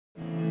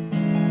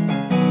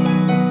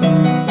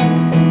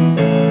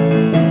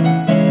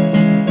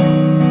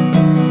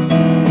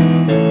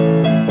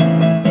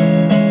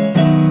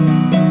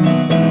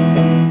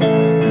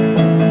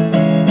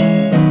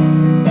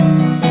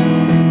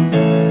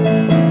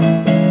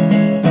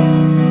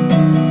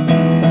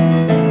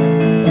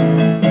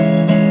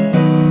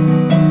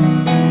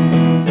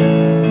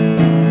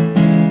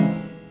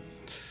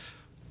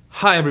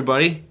Hi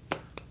everybody.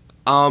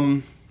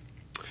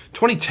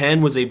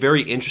 2010 was a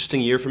very interesting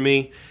year for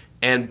me,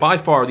 and by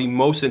far the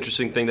most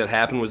interesting thing that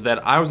happened was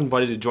that I was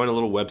invited to join a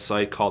little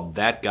website called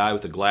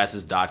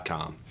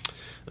ThatGuyWithTheGlasses.com.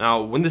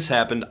 Now, when this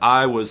happened,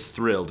 I was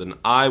thrilled and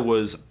I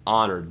was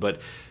honored,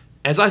 but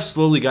as I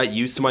slowly got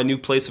used to my new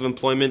place of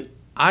employment,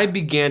 I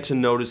began to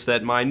notice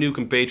that my new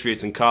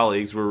compatriots and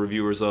colleagues were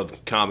reviewers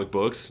of comic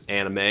books,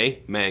 anime,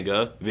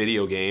 manga,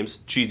 video games,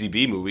 cheesy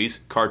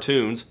B-movies,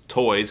 cartoons,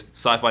 toys,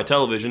 sci-fi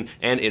television,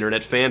 and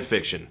internet fan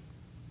fiction.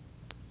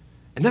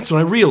 And that's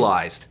when I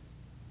realized,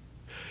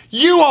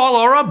 you all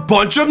are a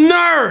bunch of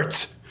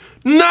nerds!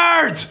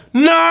 Nerds!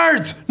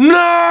 Nerds!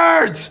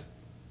 Nerds!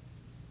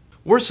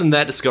 Worse than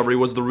that discovery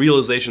was the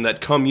realization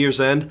that come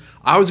year's end,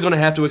 I was going to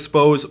have to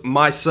expose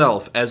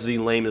myself as the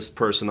lamest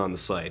person on the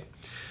site.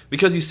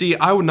 Because you see,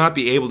 I would not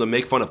be able to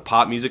make fun of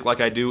pop music like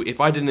I do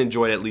if I didn't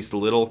enjoy it at least a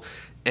little,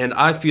 and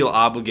I feel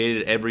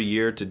obligated every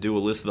year to do a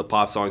list of the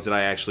pop songs that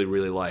I actually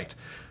really liked.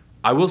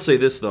 I will say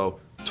this though,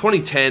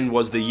 2010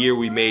 was the year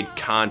we made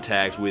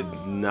contact with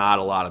not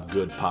a lot of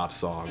good pop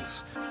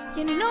songs.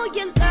 You know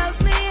you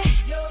love me.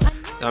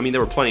 I mean,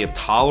 there were plenty of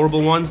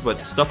tolerable ones, but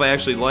stuff I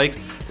actually liked.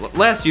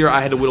 Last year I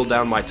had to whittle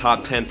down my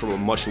top 10 from a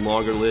much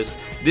longer list.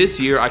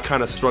 This year I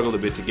kind of struggled a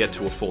bit to get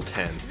to a full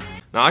 10.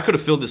 Now, I could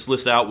have filled this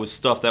list out with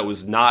stuff that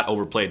was not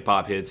overplayed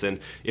pop hits, and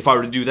if I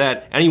were to do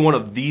that, any one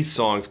of these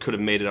songs could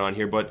have made it on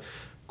here, but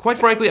quite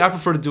frankly, I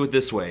prefer to do it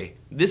this way.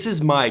 This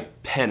is my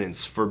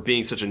penance for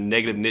being such a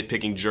negative,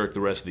 nitpicking jerk the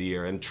rest of the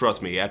year, and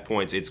trust me, at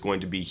points it's going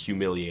to be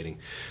humiliating.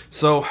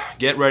 So,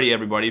 get ready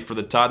everybody for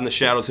the Todd in the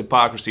Shadows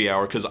Hypocrisy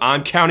Hour, because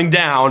I'm counting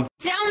down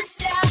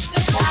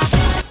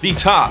the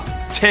top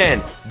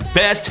 10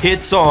 best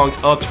hit songs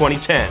of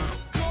 2010.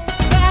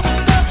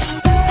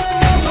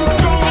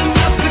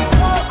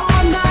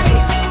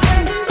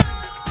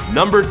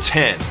 Number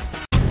 10.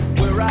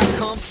 Where I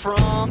come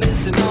from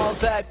isn't all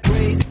that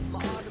great.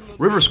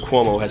 Rivers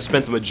Cuomo has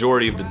spent the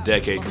majority of the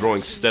decade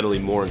growing steadily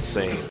more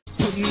insane.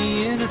 Put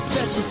me in a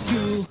special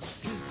school.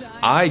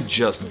 I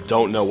just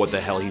don't know what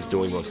the hell he's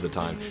doing most of the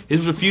time.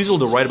 His refusal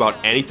to write about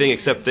anything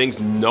except things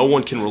no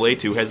one can relate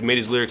to has made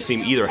his lyrics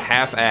seem either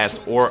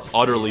half-assed or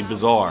utterly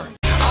bizarre.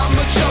 I'm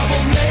a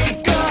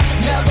troublemaker,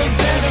 never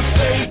been a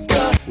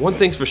faker. One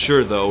thing's for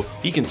sure though,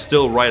 he can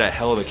still write a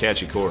hell of a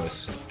catchy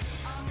chorus.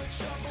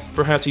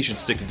 Perhaps he should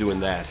stick to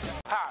doing that.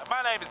 Hi,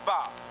 my name is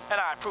Bob, and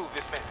I approve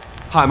this message.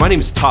 Hi, my name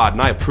is Todd,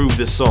 and I approve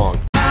this song.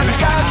 I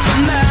got the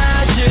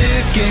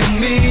magic in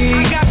me.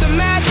 I got the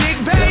magic,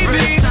 baby.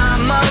 Every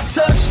time I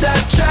touch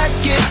that track,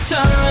 it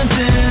turns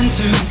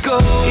into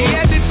gold.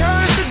 Yes, it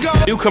turns to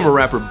gold. Newcomer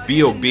rapper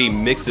B.O.B.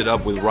 mixed it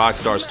up with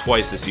Rockstars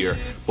twice this year,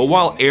 but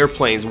while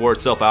Airplanes wore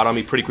itself out on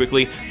me pretty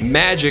quickly,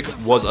 Magic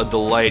was a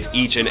delight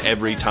each and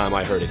every time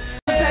I heard it.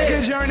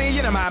 Journey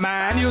into my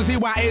mind, you'll see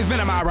why it's been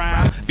in my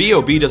rhyme.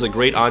 B.O.B. does a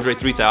great Andre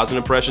 3000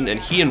 impression, and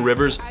he and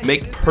Rivers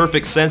make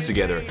perfect sense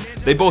together.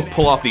 They both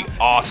pull off the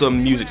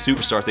awesome music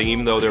superstar thing,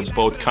 even though they're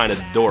both kind of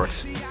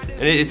dorks.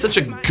 And it's such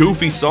a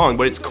goofy song,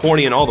 but it's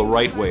corny in all the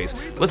right ways.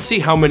 Let's see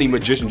how many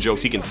magician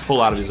jokes he can pull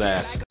out of his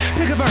ass.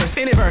 Pick a verse,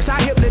 any verse, I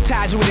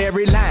hypnotize you with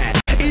every line.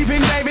 Even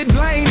David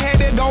Blaine had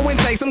to go and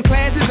take some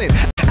classes, and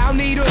I'll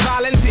need a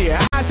volunteer.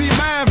 I see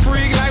mind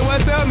freak like,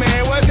 what's up,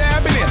 man, what's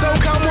happening? So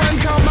come on,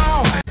 come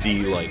on.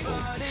 Delightful.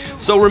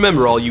 So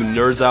remember, all you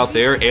nerds out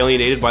there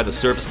alienated by the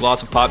surface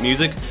gloss of pop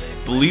music,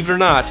 believe it or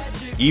not,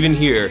 even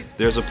here,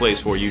 there's a place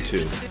for you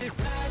too.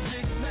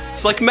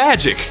 It's like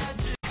magic!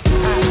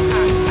 I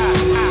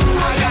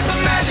got the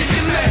magic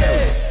in me.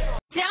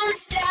 Don't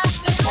stop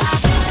the clock.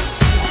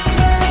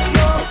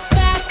 Go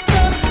fast,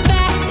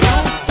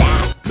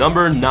 don't stop.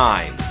 Number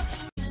 9.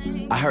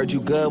 I heard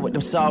you good with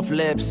them soft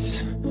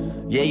lips.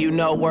 Yeah, you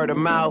know word of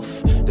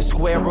mouth. The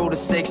square root of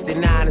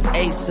 69 is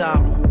 8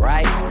 something,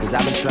 right? Cause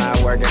I've been trying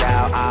to work it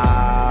out.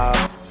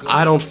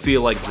 I don't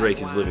feel like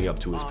Drake is living up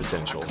to his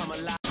potential.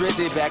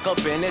 Back up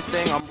in this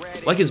thing, I'm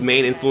ready. Like his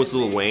main influence,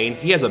 Lil Wayne,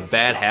 he has a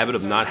bad habit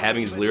of not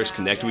having his lyrics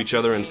connect to each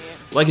other, and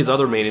like his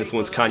other main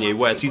influence, Kanye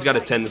West, he's got a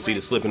tendency to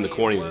slip into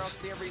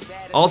corniness.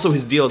 Also,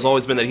 his deal has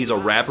always been that he's a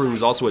rapper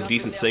who's also a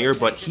decent singer,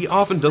 but he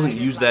often doesn't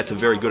use that to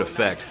very good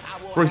effect.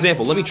 For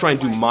example, let me try and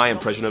do my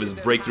impression of his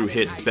breakthrough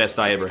hit, Best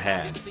I Ever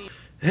Had.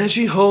 And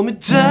she hold me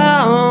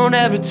down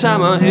every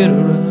time I hit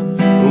her up.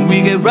 When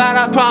we get right,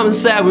 I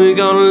promise that we're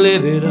gonna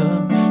live it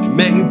up. She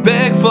make me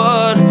beg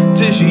for it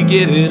till she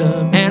give it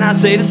up. And I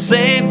say the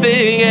same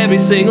thing every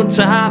single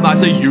time. I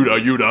say, you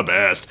the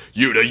best,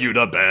 you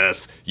the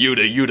best,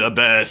 you the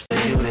best.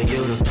 You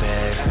the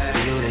best.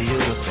 You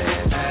the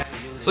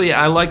best. So yeah,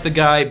 I like the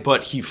guy,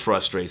 but he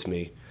frustrates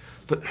me.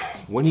 But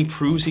when he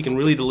proves he can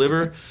really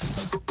deliver,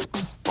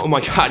 oh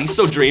my god, he's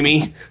so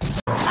dreamy.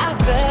 I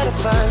better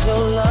find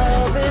your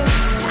loving.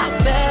 I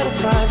better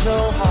find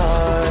your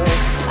heart.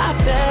 I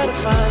better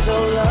find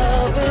your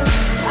loving.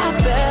 I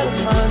better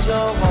find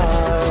your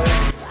heart.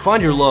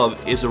 Find Your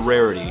Love is a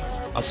rarity,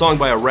 a song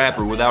by a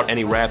rapper without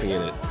any rapping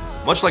in it.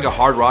 Much like a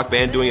hard rock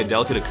band doing a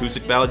delicate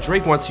acoustic ballad,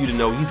 Drake wants you to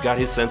know he's got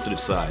his sensitive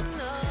side.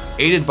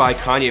 Aided by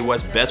Kanye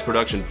West's best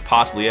production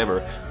possibly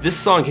ever, this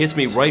song hits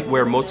me right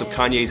where most of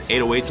Kanye's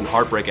 808s and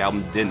Heartbreak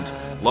album didn't,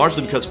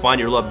 largely because Find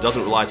Your Love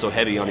doesn't rely so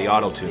heavy on the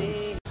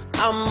auto-tune.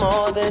 I'm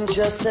more than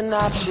just an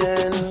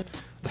option.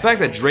 The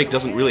fact that Drake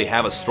doesn't really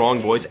have a strong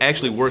voice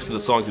actually works to the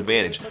song's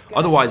advantage.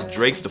 Otherwise,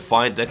 Drake's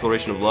defiant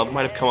declaration of love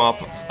might have come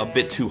off a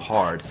bit too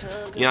hard.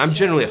 You know, I'm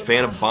generally a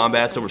fan of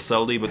bombast over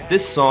subtlety, but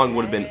this song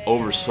would have been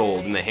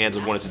oversold in the hands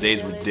of one of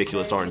today's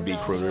ridiculous R&B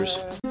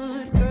crooners.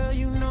 Girl,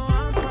 you know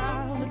I'm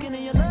proud. Looking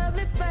at your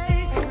lovely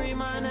face, you read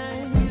my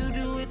name. You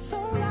do it so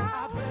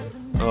loud.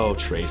 Oh,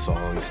 Trey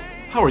Songz.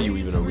 How are you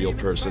even a real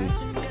person?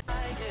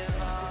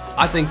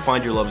 I think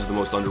Find Your Love is the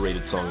most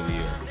underrated song of the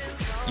year.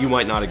 You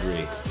might not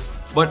agree.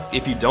 But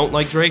if you don't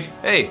like Drake,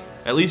 hey,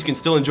 at least you can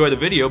still enjoy the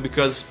video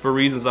because, for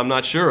reasons I'm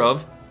not sure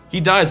of, he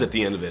dies at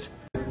the end of it.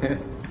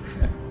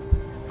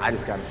 I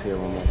just gotta see it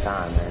one more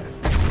time, man.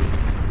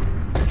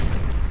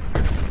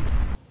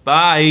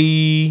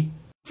 Bye!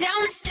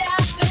 Don't stop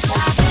the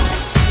clock.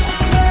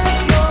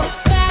 Let's go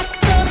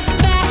faster,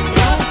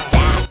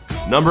 faster,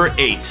 stop. Number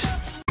 8.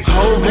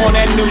 Hove on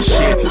that new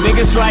shit.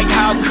 Niggas like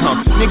how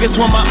come? Niggas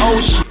want my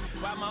old shit.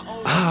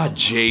 Ah,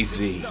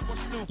 Jay-Z.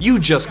 You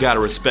just gotta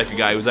respect a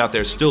guy who's out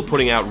there still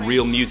putting out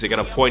real music at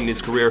a point in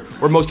his career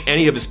where most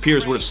any of his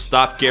peers would have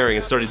stopped caring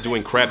and started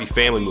doing crappy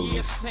family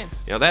movies.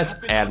 You know, that's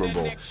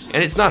admirable.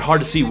 And it's not hard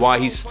to see why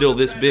he's still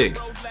this big.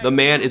 The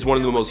man is one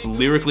of the most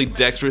lyrically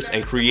dexterous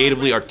and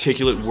creatively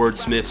articulate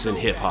wordsmiths in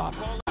hip-hop.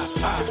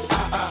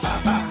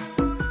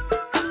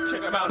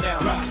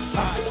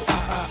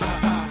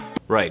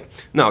 Right.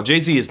 No,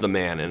 Jay-Z is the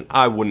man, and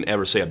I wouldn't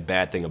ever say a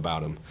bad thing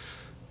about him.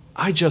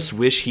 I just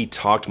wish he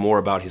talked more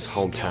about his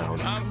hometown.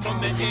 I'm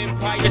from the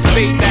Empire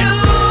State.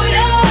 That's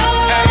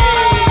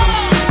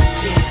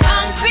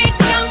Concrete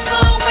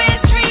jungle where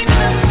dreams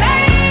are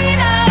made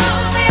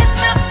of. There's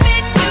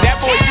nothing you that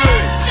boy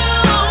good.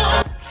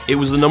 can't do. It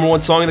was the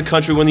 #1 song in the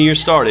country when the year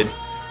started.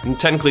 And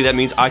technically that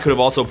means I could have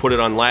also put it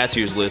on last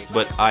year's list,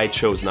 but I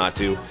chose not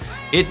to.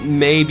 It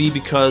may be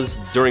because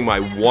during my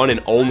one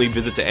and only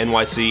visit to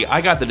NYC,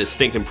 I got the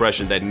distinct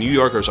impression that New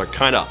Yorkers are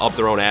kinda up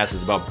their own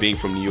asses about being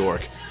from New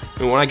York.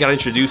 And when I got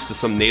introduced to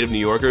some native New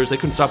Yorkers, they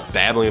couldn't stop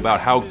babbling about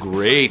how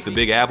great the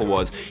Big Apple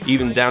was,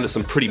 even down to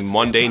some pretty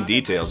mundane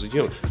details.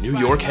 You know, New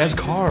York has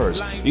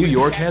cars, New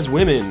York has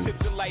women.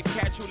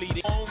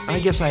 I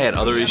guess I had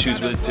other issues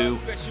with it too.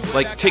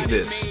 Like, take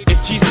this.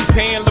 If Jesus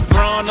paying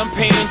LeBron, I'm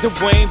paying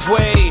Dwayne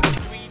Wade.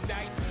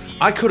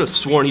 I could have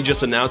sworn he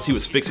just announced he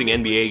was fixing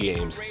NBA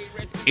games.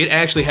 It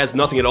actually has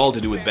nothing at all to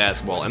do with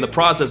basketball, and the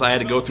process I had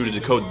to go through to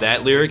decode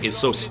that lyric is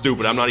so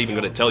stupid I'm not even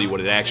going to tell you what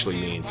it actually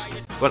means.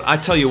 But I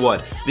tell you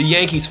what, the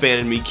Yankees fan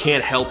in me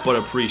can't help but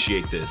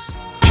appreciate this.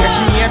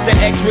 Catch me at the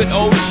X with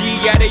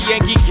OG at a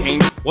Yankee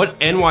game. What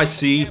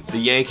NYC, the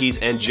Yankees,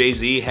 and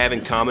Jay-Z have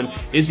in common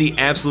is the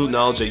absolute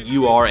knowledge that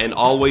you are and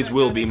always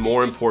will be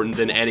more important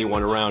than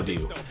anyone around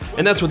you.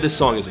 And that's what this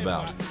song is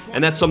about.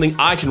 And that's something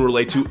I can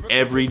relate to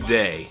every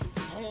day.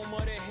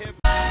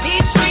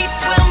 These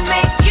streets will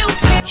make you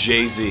feel.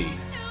 Jay-Z,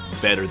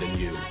 better than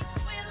you.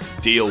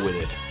 Deal with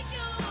it.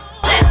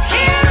 Let's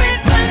hear it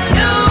for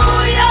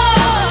New York.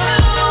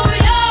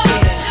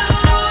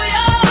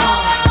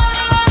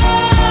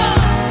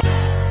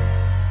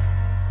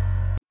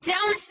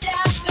 Don't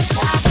stop the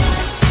clock.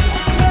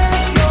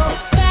 Let's go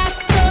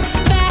faster,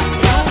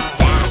 faster,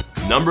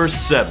 stop. Number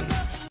 7.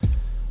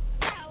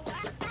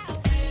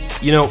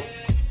 You know,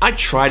 I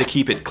try to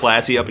keep it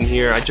classy up in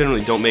here. I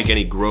generally don't make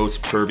any gross,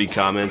 pervy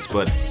comments,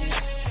 but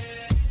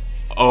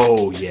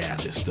oh yeah,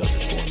 this does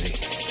it for me.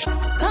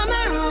 Come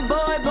here, rude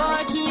boy,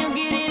 boy, can you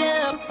get it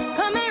up?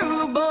 Come here,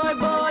 rude boy,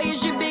 boy,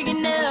 is you big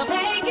enough?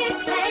 Take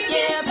it,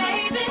 yeah,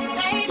 baby,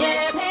 baby,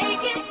 yeah,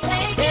 take it,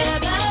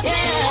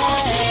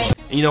 yeah.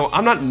 And you know,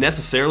 I'm not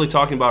necessarily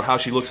talking about how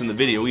she looks in the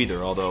video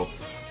either, although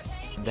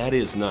that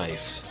is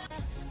nice.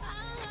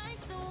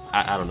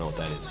 I don't know what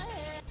that is.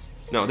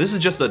 No, this is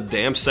just a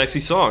damn sexy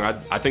song.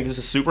 I think this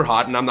is super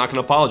hot, and I'm not going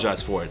to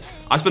apologize for it.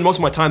 I spend most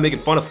of my time making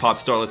fun of pop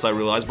starlets, I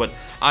realize, but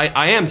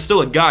I am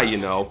still a guy, you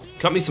know.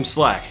 Cut me some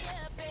slack.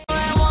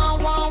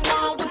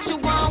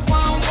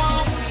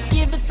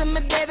 Give it to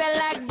me, baby,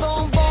 like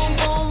boom, boom,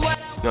 boom.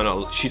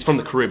 No, she's from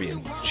the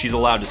Caribbean. She's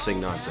allowed to sing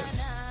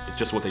nonsense. It's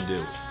just what they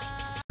do.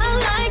 I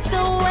like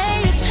the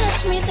way you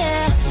touch me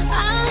there.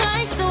 I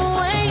like the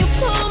way you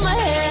pull my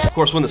hair. Of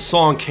course, when the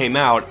song came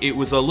out, it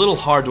was a little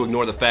hard to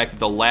ignore the fact that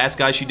the last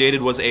guy she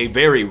dated was a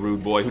very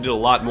rude boy who did a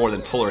lot more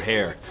than pull her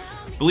hair.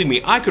 Believe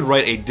me, I could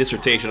write a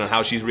dissertation on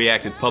how she's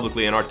reacted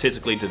publicly and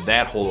artistically to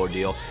that whole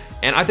ordeal,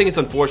 and I think it's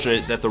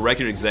unfortunate that the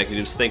record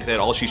executives think that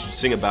all she should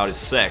sing about is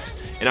sex,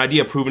 an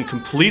idea proven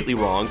completely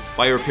wrong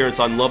by her appearance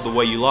on Love the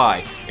Way You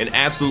Lie, an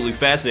absolutely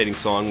fascinating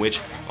song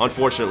which,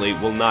 unfortunately,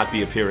 will not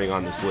be appearing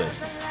on this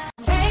list.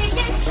 Take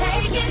it,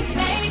 baby,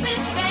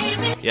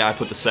 baby. Yeah, I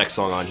put the sex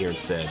song on here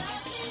instead.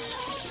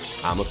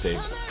 I'm a pig.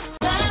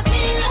 Love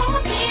me,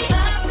 love me,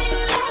 love me,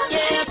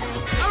 yeah.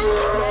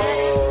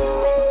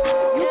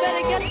 You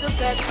better get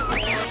this Love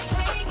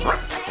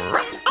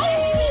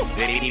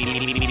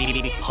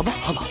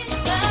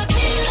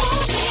me,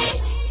 love me.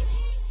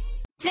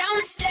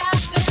 Don't stop.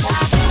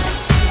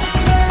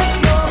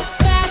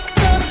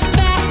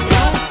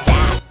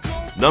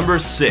 Number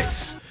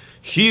 6.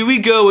 Here we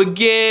go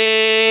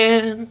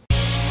again.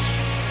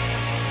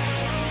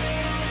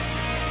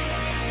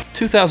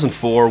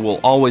 2004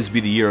 will always be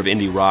the year of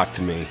indie rock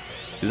to me.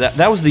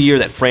 That was the year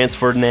that Franz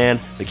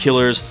Ferdinand, The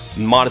Killers,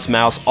 and Modest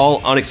Mouse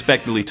all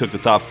unexpectedly took the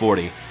top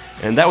 40.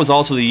 And that was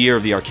also the year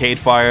of the Arcade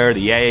Fire,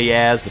 the Yeah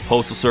Yeah Yeahs, the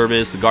Postal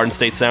Service, the Garden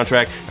State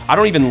soundtrack. I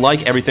don't even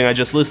like everything I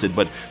just listed,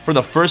 but for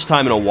the first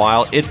time in a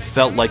while, it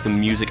felt like the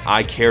music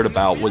I cared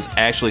about was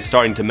actually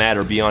starting to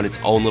matter beyond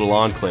its own little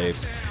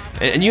enclave.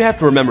 And you have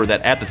to remember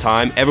that at the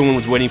time, everyone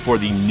was waiting for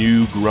the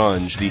new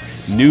grunge, the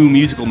new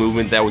musical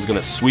movement that was going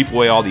to sweep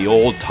away all the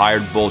old,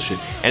 tired bullshit,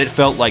 and it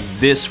felt like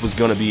this was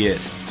going to be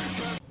it.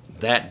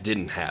 That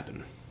didn't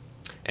happen.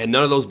 And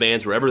none of those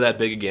bands were ever that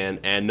big again,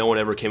 and no one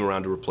ever came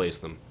around to replace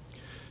them.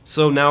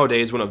 So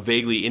nowadays, when a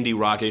vaguely indie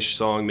rockish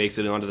song makes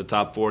it onto the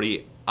top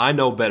 40, I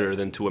know better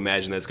than to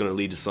imagine that it's going to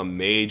lead to some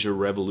major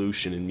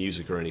revolution in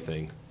music or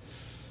anything.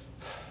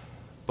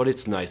 But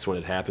it's nice when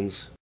it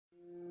happens.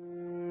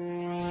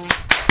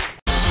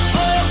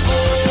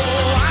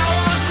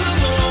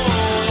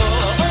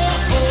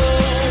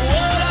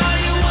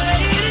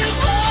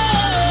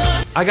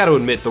 I gotta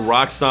admit, the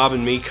rock snob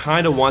in me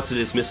kinda wants to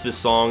dismiss this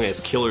song as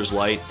Killer's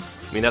light.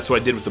 I mean, that's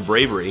what I did with The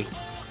Bravery,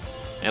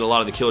 and a lot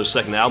of the Killers'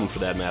 second album for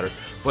that matter.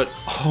 But,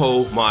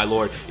 oh my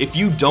lord, if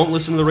you don't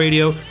listen to the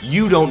radio,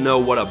 you don't know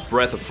what a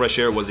breath of fresh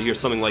air it was to hear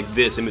something like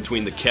this in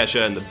between the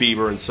Kesha and the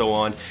Bieber and so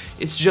on.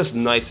 It's just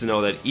nice to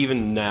know that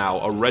even now,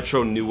 a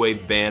retro new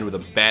wave band with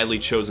a badly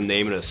chosen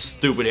name and a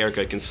stupid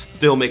haircut can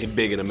still make it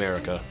big in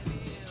America.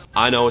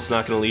 I know it's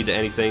not gonna lead to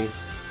anything.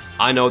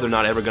 I know they're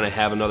not ever gonna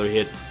have another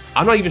hit.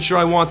 I'm not even sure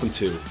I want them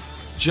to.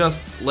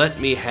 Just let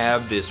me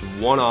have this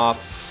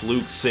one-off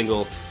fluke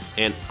single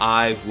and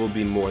I will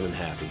be more than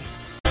happy.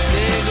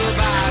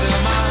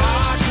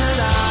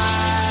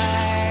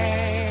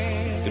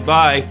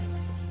 Goodbye.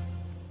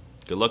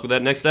 Good luck with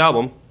that next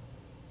album.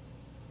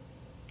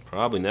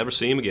 Probably never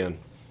see him again.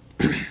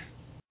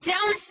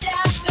 Don't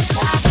stop the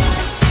clock.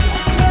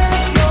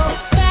 Let's go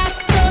fast,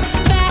 don't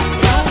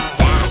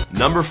stop.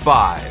 Number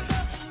 5.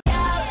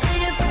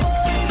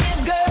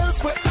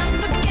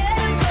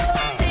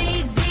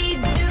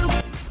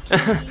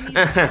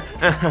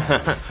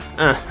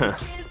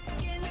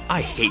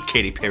 I hate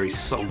Katy Perry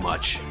so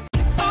much.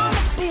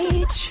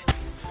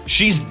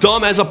 She's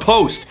dumb as a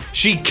post.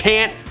 She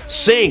can't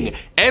sing.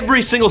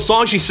 Every single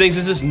song she sings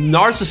is this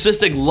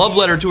narcissistic love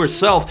letter to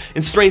herself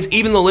and strains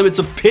even the limits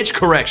of pitch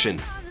correction.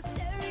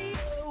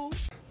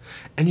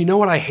 And you know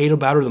what I hate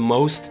about her the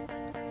most?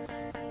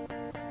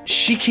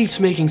 She keeps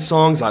making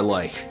songs I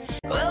like.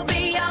 We'll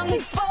be young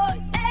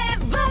forever.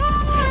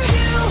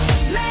 You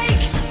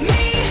make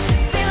me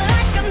feel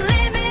like I'm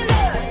living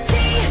a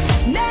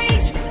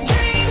teenage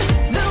dream.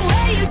 The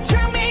way you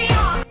turn me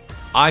on.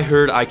 I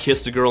heard I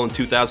Kissed a Girl in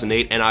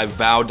 2008 and I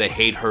vowed to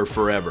hate her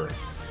forever.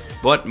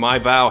 But my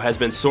vow has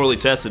been sorely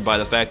tested by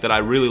the fact that I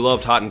really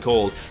loved Hot and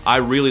Cold, I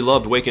really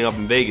loved Waking Up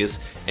in Vegas,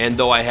 and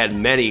though I had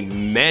many,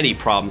 many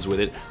problems with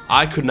it,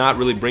 I could not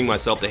really bring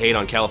myself to hate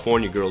on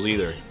California Girls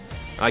either.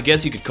 I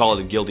guess you could call it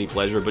a guilty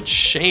pleasure, but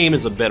shame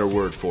is a better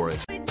word for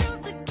it.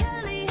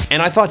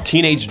 And I thought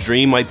Teenage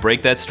Dream might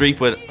break that streak,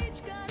 but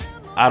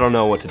I don't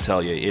know what to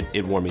tell you,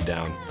 it wore me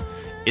down.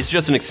 It's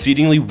just an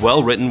exceedingly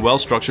well-written,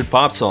 well-structured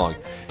pop song.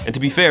 And to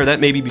be fair, that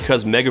may be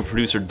because mega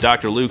producer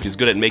Dr. Luke is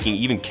good at making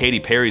even Katy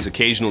Perry's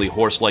occasionally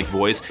horse-like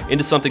voice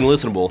into something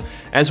listenable,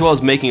 as well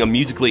as making a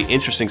musically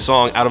interesting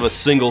song out of a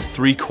single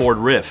 3-chord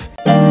riff.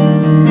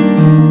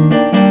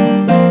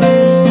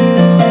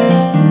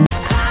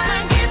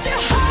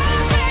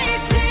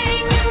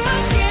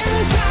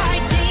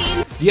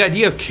 The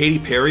idea of Katy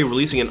Perry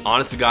releasing an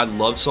honest-to-God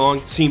love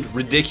song seemed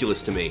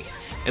ridiculous to me.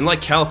 And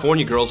like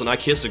California Girls and I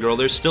Kissed a Girl,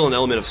 there's still an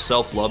element of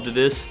self-love to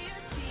this.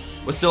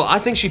 But still, I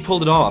think she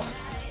pulled it off.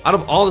 Out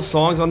of all the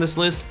songs on this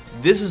list,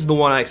 this is the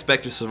one I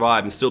expect to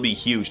survive and still be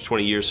huge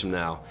 20 years from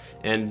now.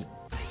 And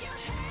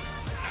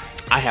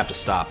I have to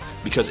stop,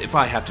 because if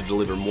I have to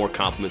deliver more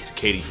compliments to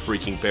Katy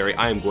freaking Perry,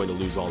 I am going to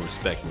lose all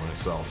respect for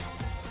myself.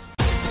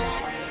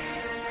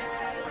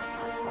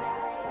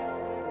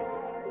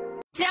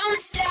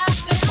 Don't stop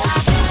the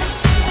clock.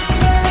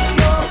 Let's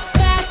go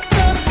fast,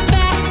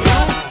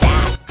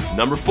 don't stop.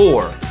 Number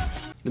 4.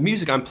 The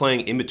music I'm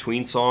playing in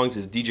between songs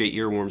is DJ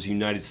Earworm's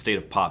United State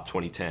of Pop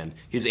 2010,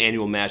 his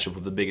annual mashup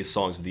of the biggest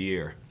songs of the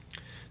year.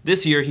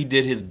 This year he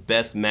did his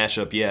best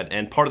mashup yet,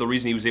 and part of the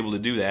reason he was able to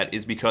do that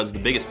is because the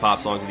biggest pop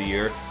songs of the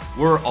year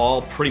were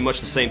all pretty much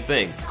the same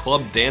thing.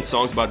 Club dance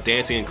songs about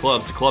dancing in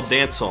clubs to club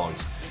dance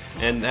songs.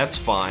 And that's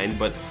fine,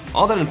 but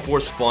all that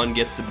enforced fun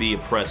gets to be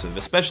oppressive,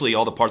 especially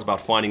all the parts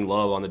about finding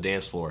love on the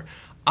dance floor.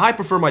 I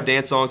prefer my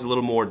dance songs a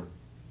little more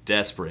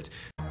desperate.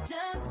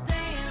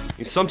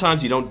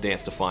 Sometimes you don't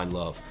dance to find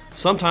love.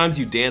 Sometimes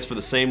you dance for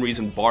the same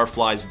reason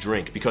barflies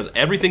drink, because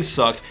everything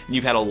sucks and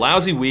you've had a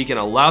lousy week and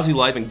a lousy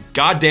life and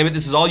goddammit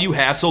this is all you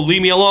have, so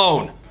leave me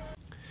alone!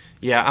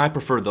 Yeah, I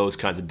prefer those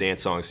kinds of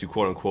dance songs to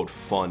quote-unquote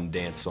fun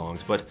dance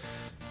songs, but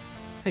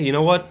hey, you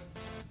know what?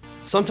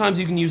 Sometimes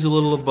you can use a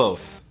little of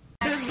both.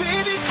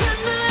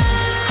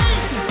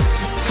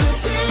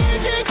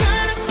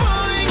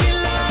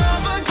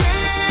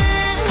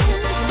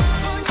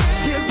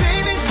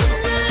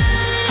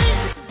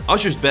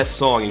 Usher's best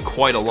song in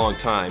quite a long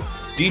time,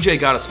 DJ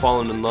Got Us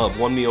Falling in Love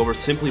won me over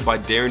simply by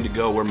daring to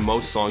go where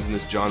most songs in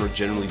this genre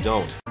generally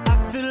don't.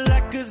 I feel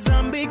like a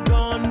zombie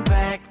going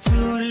back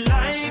to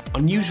life.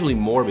 Unusually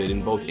morbid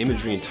in both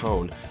imagery and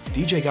tone,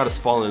 DJ Got Us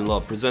Falling in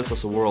Love presents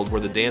us a world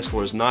where the dance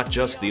floor is not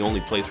just the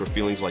only place where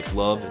feelings like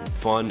love, and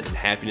fun, and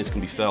happiness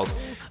can be felt,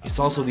 it's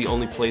also the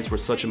only place where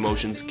such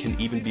emotions can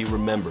even be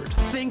remembered.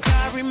 Think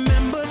I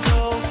remember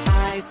those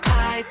eyes.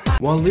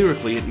 While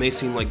lyrically it may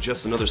seem like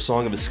just another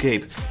song of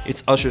escape,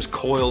 it's Usher's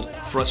coiled,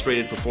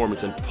 frustrated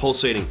performance and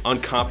pulsating,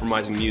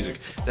 uncompromising music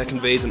that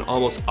conveys an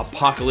almost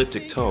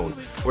apocalyptic tone,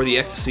 where the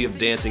ecstasy of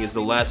dancing is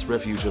the last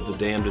refuge of the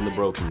damned and the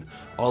broken,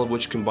 all of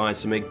which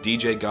combines to make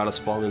DJ Got Us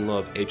Falling in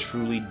Love a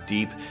truly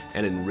deep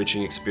and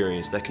enriching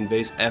experience that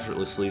conveys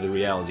effortlessly the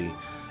reality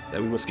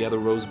that we must gather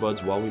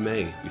rosebuds while we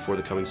may before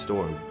the coming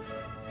storm,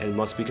 and it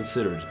must be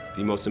considered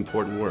the most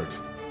important work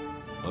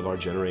of our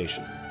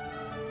generation.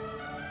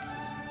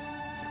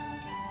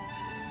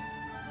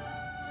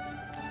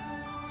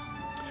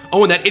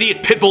 Oh, and that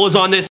idiot Pitbull is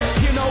on this.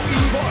 You know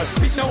evil,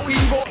 speak no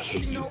evil. I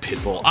hate you,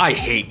 Pitbull. I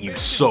hate you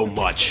so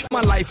much. My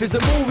life is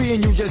a movie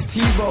and you just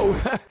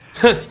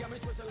TiVo.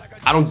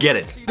 I don't get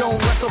it. Don't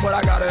wrestle, but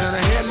I got it in a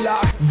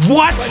headlock.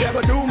 What?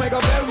 Never do make a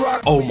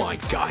bedrock. Oh my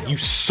god, you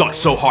suck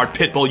so hard,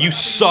 Pitbull. You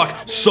suck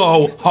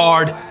so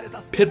hard.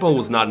 Pitbull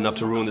was not enough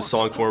to ruin this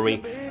song for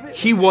me.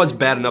 He was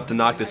bad enough to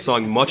knock this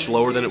song much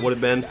lower than it would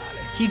have been.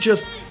 He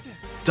just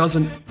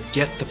doesn't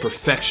get the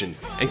perfection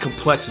and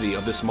complexity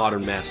of this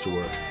modern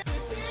masterwork.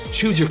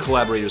 Choose your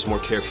collaborators more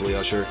carefully,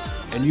 Usher,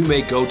 and you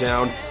may go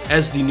down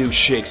as the new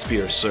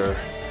Shakespeare, sir.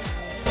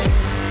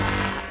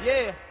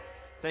 Yeah.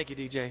 Thank you,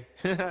 DJ.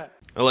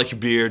 I like your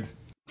beard.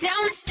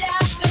 Don't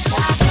stop the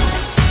clock.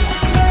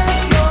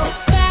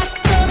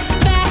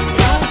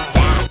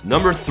 Faster.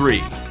 Number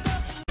 3.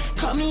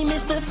 Call me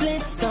Mr.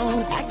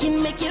 Flintstone. I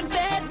can make your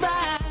bed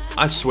right.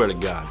 I swear to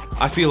God,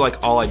 I feel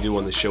like all I do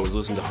on this show is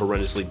listen to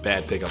horrendously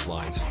bad pickup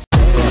lines.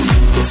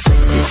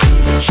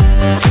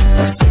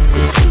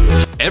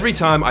 Every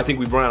time I think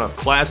we've run out of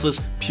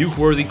classless,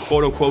 puke-worthy,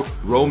 quote-unquote,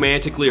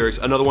 romantic lyrics,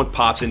 another one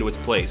pops into its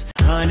place.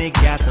 Honey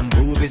got some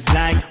boobies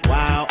like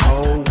wow,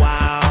 oh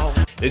wow.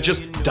 It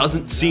just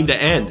doesn't seem to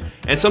end.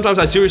 And sometimes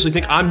I seriously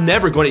think I'm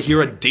never going to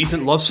hear a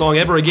decent love song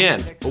ever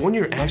again. But when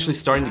you're actually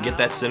starting to get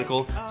that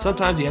cynical,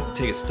 sometimes you have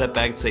to take a step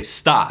back and say,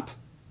 stop.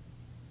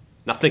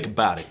 Now think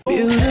about it.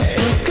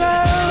 Beautiful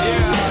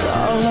girls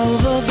all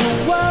over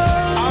the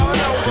world.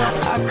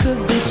 I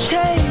could be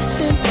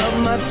chasing, but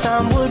my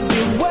time would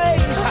be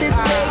wasted.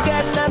 They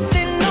got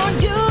nothing on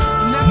you.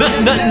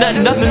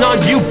 Nothing on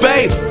you,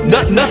 babe.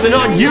 Nothing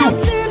on you.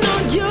 Nothing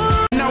on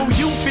you. No,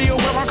 you feel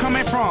where I'm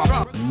coming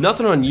from.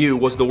 Nothing on You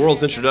was the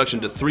world's introduction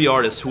to 3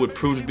 artists who would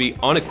prove to be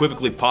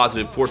unequivocally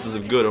positive forces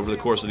of good over the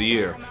course of the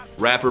year.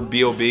 Rapper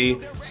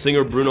B.O.B.,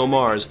 singer Bruno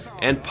Mars,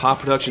 and pop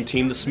production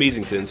team The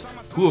Smeezingtons,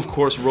 who of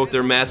course wrote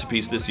their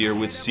masterpiece this year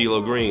with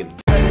CeeLo Green.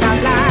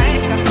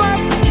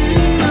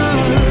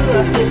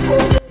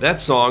 That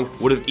song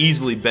would have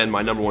easily been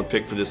my number 1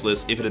 pick for this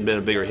list if it had been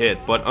a bigger hit,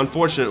 but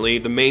unfortunately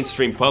the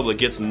mainstream public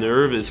gets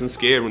nervous and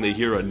scared when they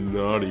hear a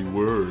naughty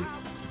word.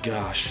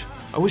 Gosh.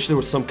 I wish there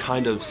was some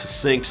kind of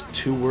succinct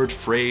 2-word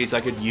phrase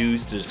I could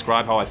use to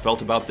describe how I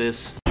felt about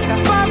this.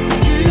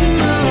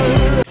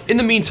 In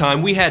the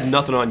meantime, we had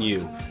Nothing on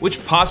You,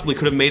 which possibly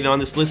could have made it on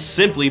this list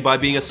simply by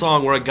being a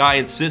song where a guy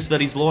insists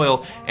that he's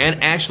loyal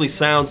and actually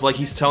sounds like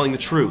he's telling the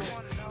truth.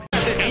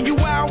 And you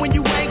out when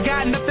you ain't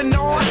got nothing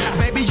on.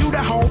 Baby, you the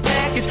whole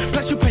package,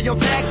 plus you pay your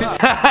taxes.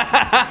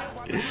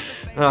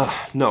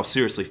 No,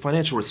 seriously,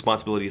 financial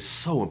responsibility is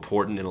so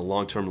important in a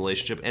long-term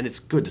relationship, and it's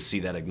good to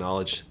see that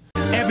acknowledged.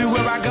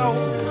 Everywhere I go,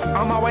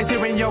 I'm always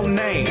hearing your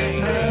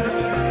name.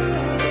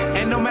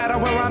 And no matter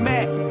where I'm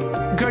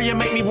at, girl, you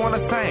make me wanna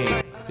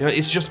sing. You know,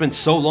 it's just been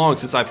so long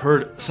since I've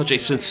heard such a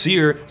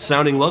sincere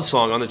sounding love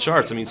song on the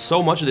charts. I mean,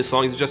 so much of this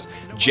song is just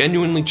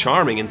genuinely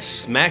charming and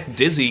smack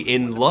dizzy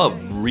in love,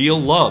 real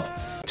love.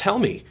 Tell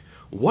me,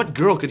 what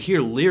girl could hear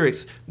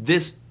lyrics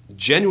this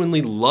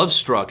genuinely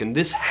love-struck and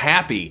this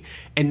happy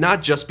and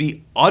not just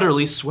be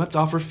utterly swept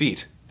off her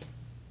feet?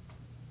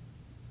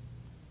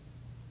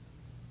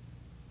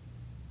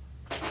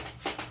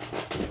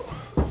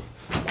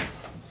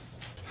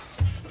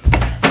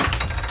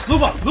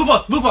 Lupa!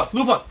 Lupa! Lupa!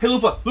 Lupa! Hey,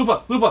 Lupa!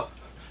 Lupa! Lupa!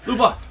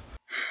 Lupa!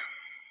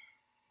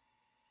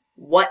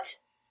 What?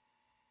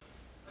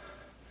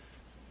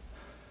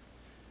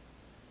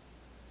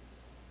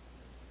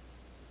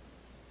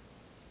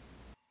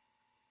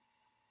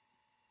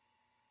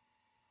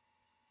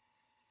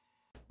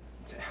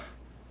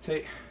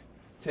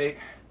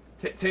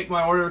 Take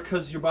my order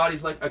because your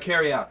body's like a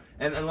carryout,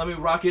 and let me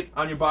rock it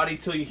on your body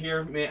till you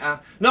hear me.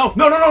 No! That's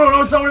not what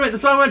I meant.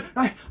 That's not what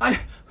I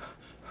meant.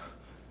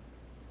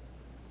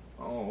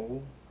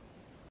 Oh.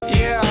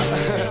 Yeah.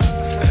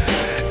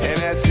 And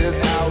that's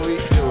just how we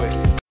do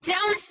it.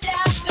 Don't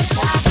stop the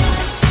clock.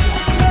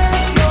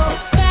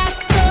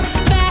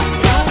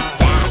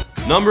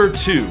 Faster. Number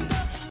 2.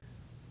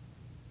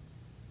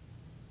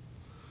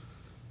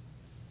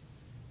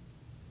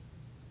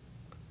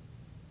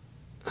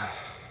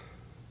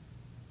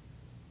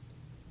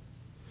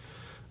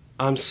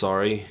 I'm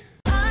sorry.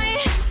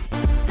 I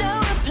know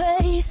a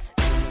place.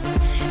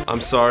 I'm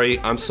sorry,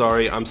 I'm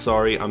sorry, I'm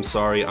sorry, I'm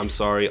sorry, I'm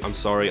sorry, I'm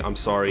sorry, I'm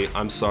sorry,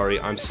 I'm sorry,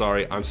 I'm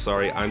sorry, I'm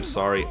sorry, I'm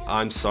sorry,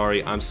 I'm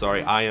sorry, I'm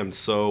sorry, I am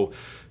so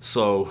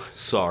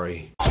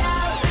sorry.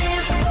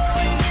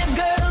 California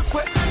girls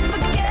were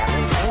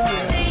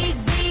unforgettable.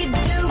 Daisy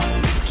Dukes,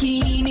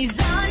 bikinis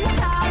on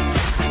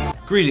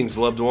top. Greetings,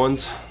 loved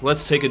ones.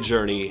 Let's take a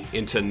journey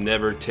into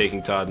never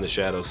taking Todd in the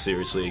Shadows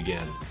seriously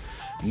again.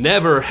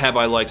 Never have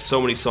I liked so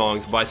many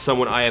songs by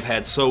someone I have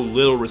had so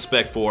little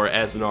respect for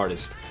as an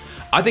artist.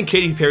 I think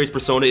Katy Perry's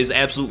persona is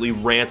absolutely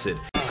rancid.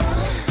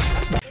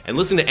 And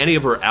listening to any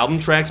of her album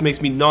tracks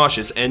makes me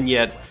nauseous, and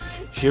yet,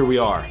 here we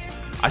are.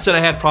 I said I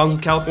had problems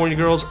with California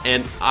Girls,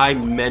 and I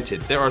meant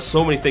it. There are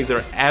so many things that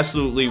are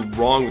absolutely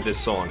wrong with this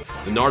song.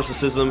 The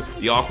narcissism,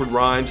 the awkward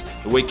rhymes,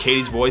 the way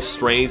Katy's voice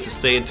strains to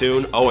stay in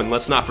tune. Oh, and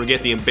let's not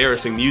forget the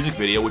embarrassing music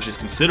video, which is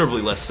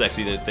considerably less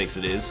sexy than it thinks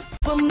it is.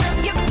 We'll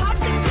milk your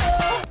popsicle.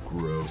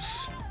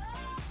 Gross.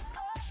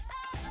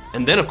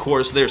 And then, of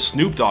course, there's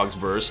Snoop Dogg's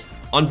verse,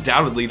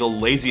 undoubtedly the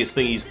laziest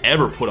thing he's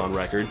ever put on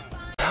record.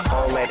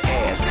 All that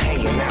ass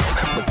hanging out.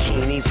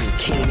 Bikinis,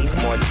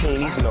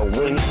 martinis, no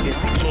weenies, just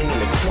the king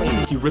and the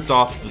queen. He ripped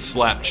off the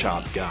Slap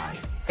Chop guy.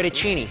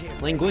 Fettuccine,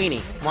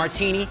 linguine,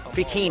 martini,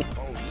 bikini.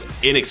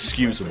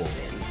 Inexcusable.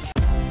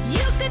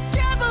 You could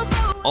travel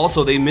the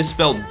Also, they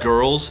misspelled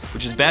girls,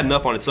 which is bad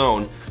enough on its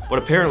own, but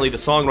apparently the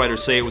songwriters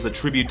say it was a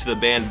tribute to the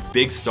band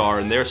Big Star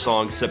and their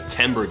song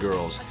September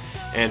Girls.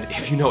 And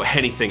if you know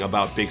anything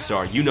about Big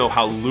Star, you know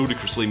how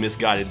ludicrously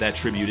misguided that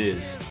tribute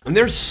is. And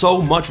there's so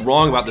much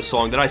wrong about this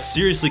song that I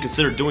seriously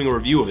considered doing a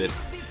review of it.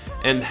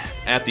 And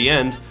at the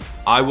end,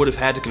 I would have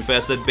had to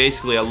confess that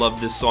basically I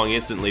loved this song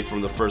instantly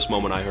from the first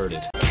moment I heard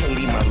it.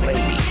 Katy, my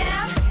lady.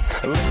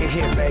 Look at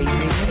here, baby.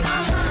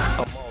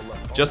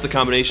 Just the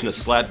combination of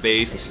slap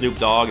bass and Snoop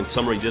Dogg and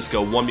Summery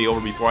Disco won me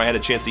over before I had a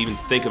chance to even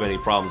think of any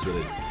problems with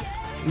it.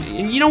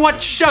 And you know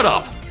what? Shut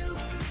up!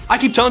 I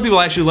keep telling people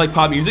I actually like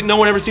pop music, no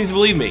one ever seems to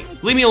believe me.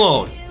 Leave me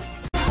alone.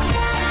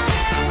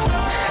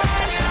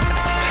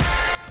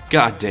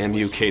 God damn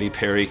you, Katy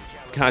Perry.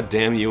 God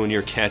damn you and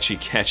your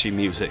catchy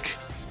music.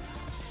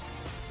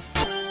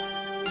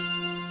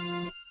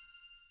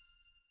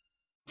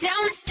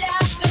 Don't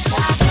stop the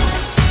clock.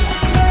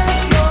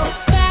 Let's go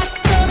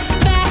faster,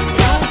 faster.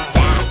 Don't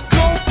stop.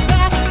 Go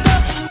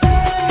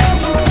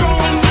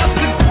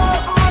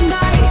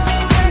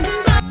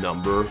faster.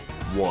 Number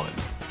 1.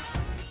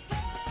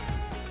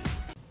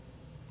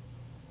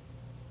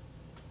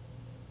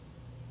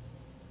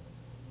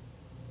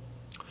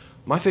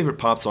 My favorite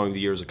pop song of the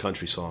year is a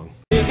country song.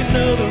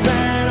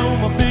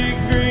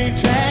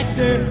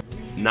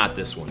 Not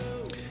this one.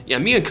 Yeah,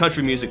 me and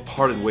country music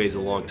parted ways a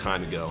long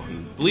time ago.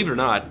 And believe it or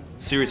not,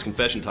 serious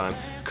confession time,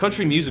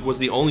 country music was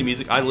the only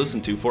music I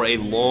listened to for a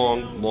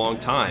long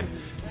time.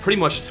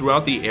 Pretty much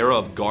throughout the era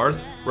of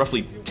Garth,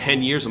 roughly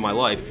 10 years of my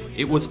life,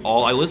 it was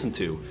all I listened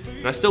to.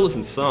 And I still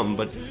listen some,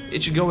 but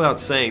it should go without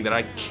saying that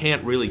I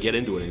can't really get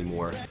into it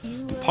anymore.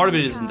 Part of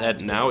it is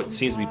that now it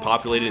seems to be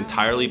populated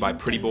entirely by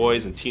pretty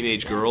boys and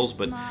teenage girls,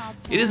 but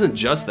it isn't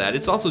just that,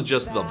 it's also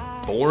just the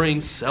boring,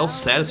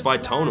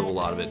 self-satisfied tone of a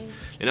lot of it.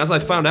 And as I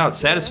found out,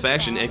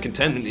 satisfaction and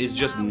contentment is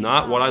just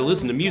not what I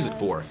listen to music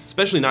for,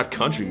 especially not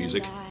country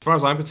music. As far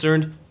as I'm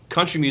concerned,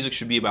 country music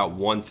should be about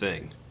one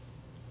thing: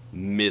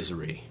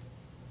 misery.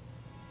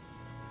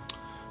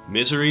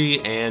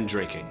 Misery and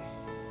drinking.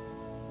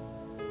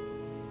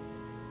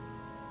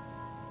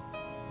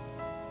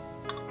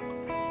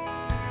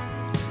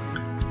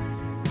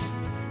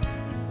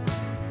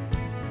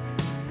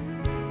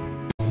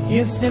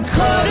 It's 1:15.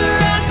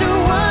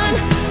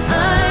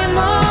 I'm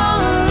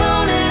all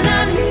alone and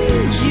I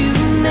need you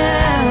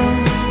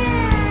now.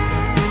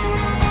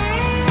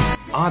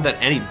 Odd that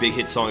any big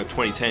hit song of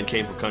 2010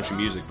 came from country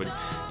music, but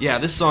yeah,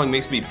 this song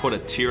makes me put a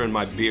tear in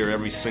my beer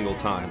every single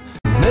time.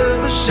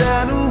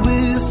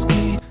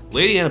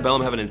 Lady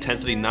Antebellum have an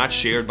intensity not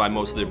shared by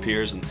most of their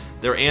peers, and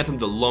their anthem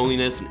to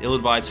loneliness and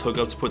ill-advised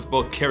hookups puts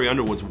both Carrie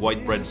Underwood's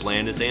white bread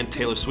blandness and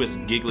Taylor Swift's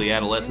giggly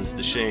adolescence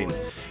to shame.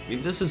 I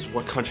mean, this is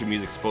what country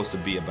music's supposed to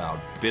be about: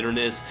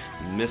 bitterness,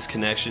 and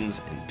misconnections,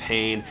 and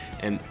pain,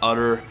 and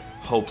utter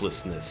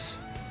hopelessness.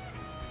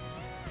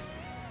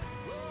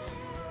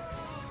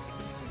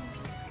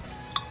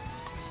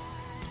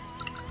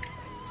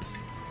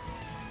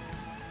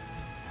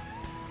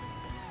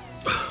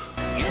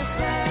 Guess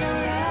I'd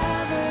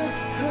rather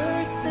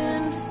hurt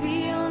than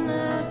feel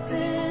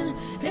nothing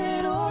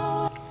at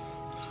all.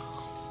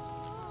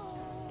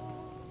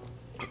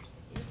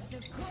 It's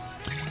 1:15.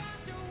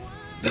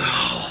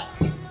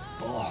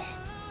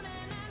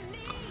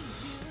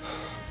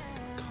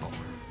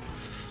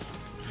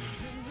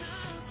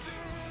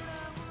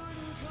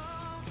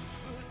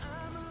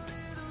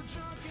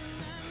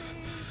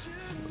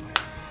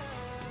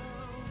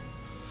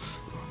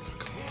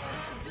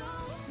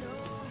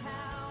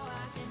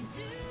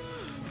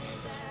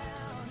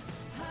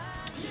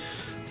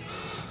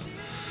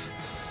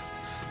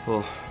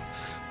 Well,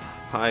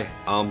 hi.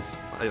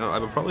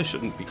 I probably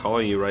shouldn't be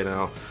calling you right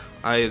now.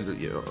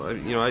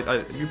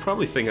 you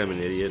probably think I'm an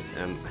idiot,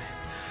 and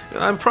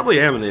I probably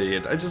am an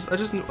idiot. I just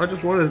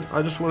wanted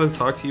to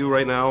talk to you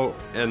right now,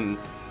 and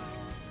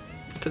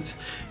because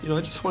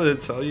I just wanted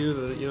to tell you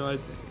that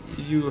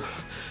you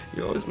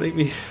always make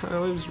me. I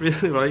always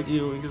really like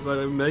you because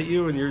I met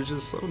you, and you're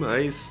just so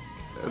nice,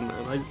 and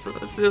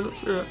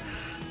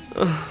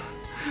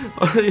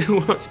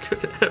what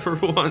could ever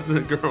want in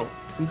a girl?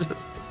 I'm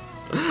just.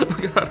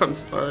 Oh God, I'm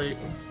sorry.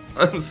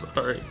 I'm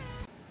sorry.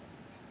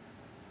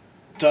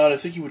 Dad, I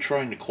think you were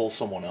trying to call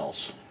someone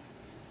else.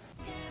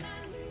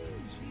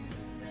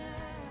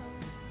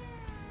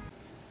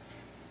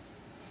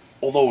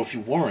 Although if you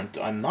weren't,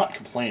 I'm not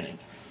complaining.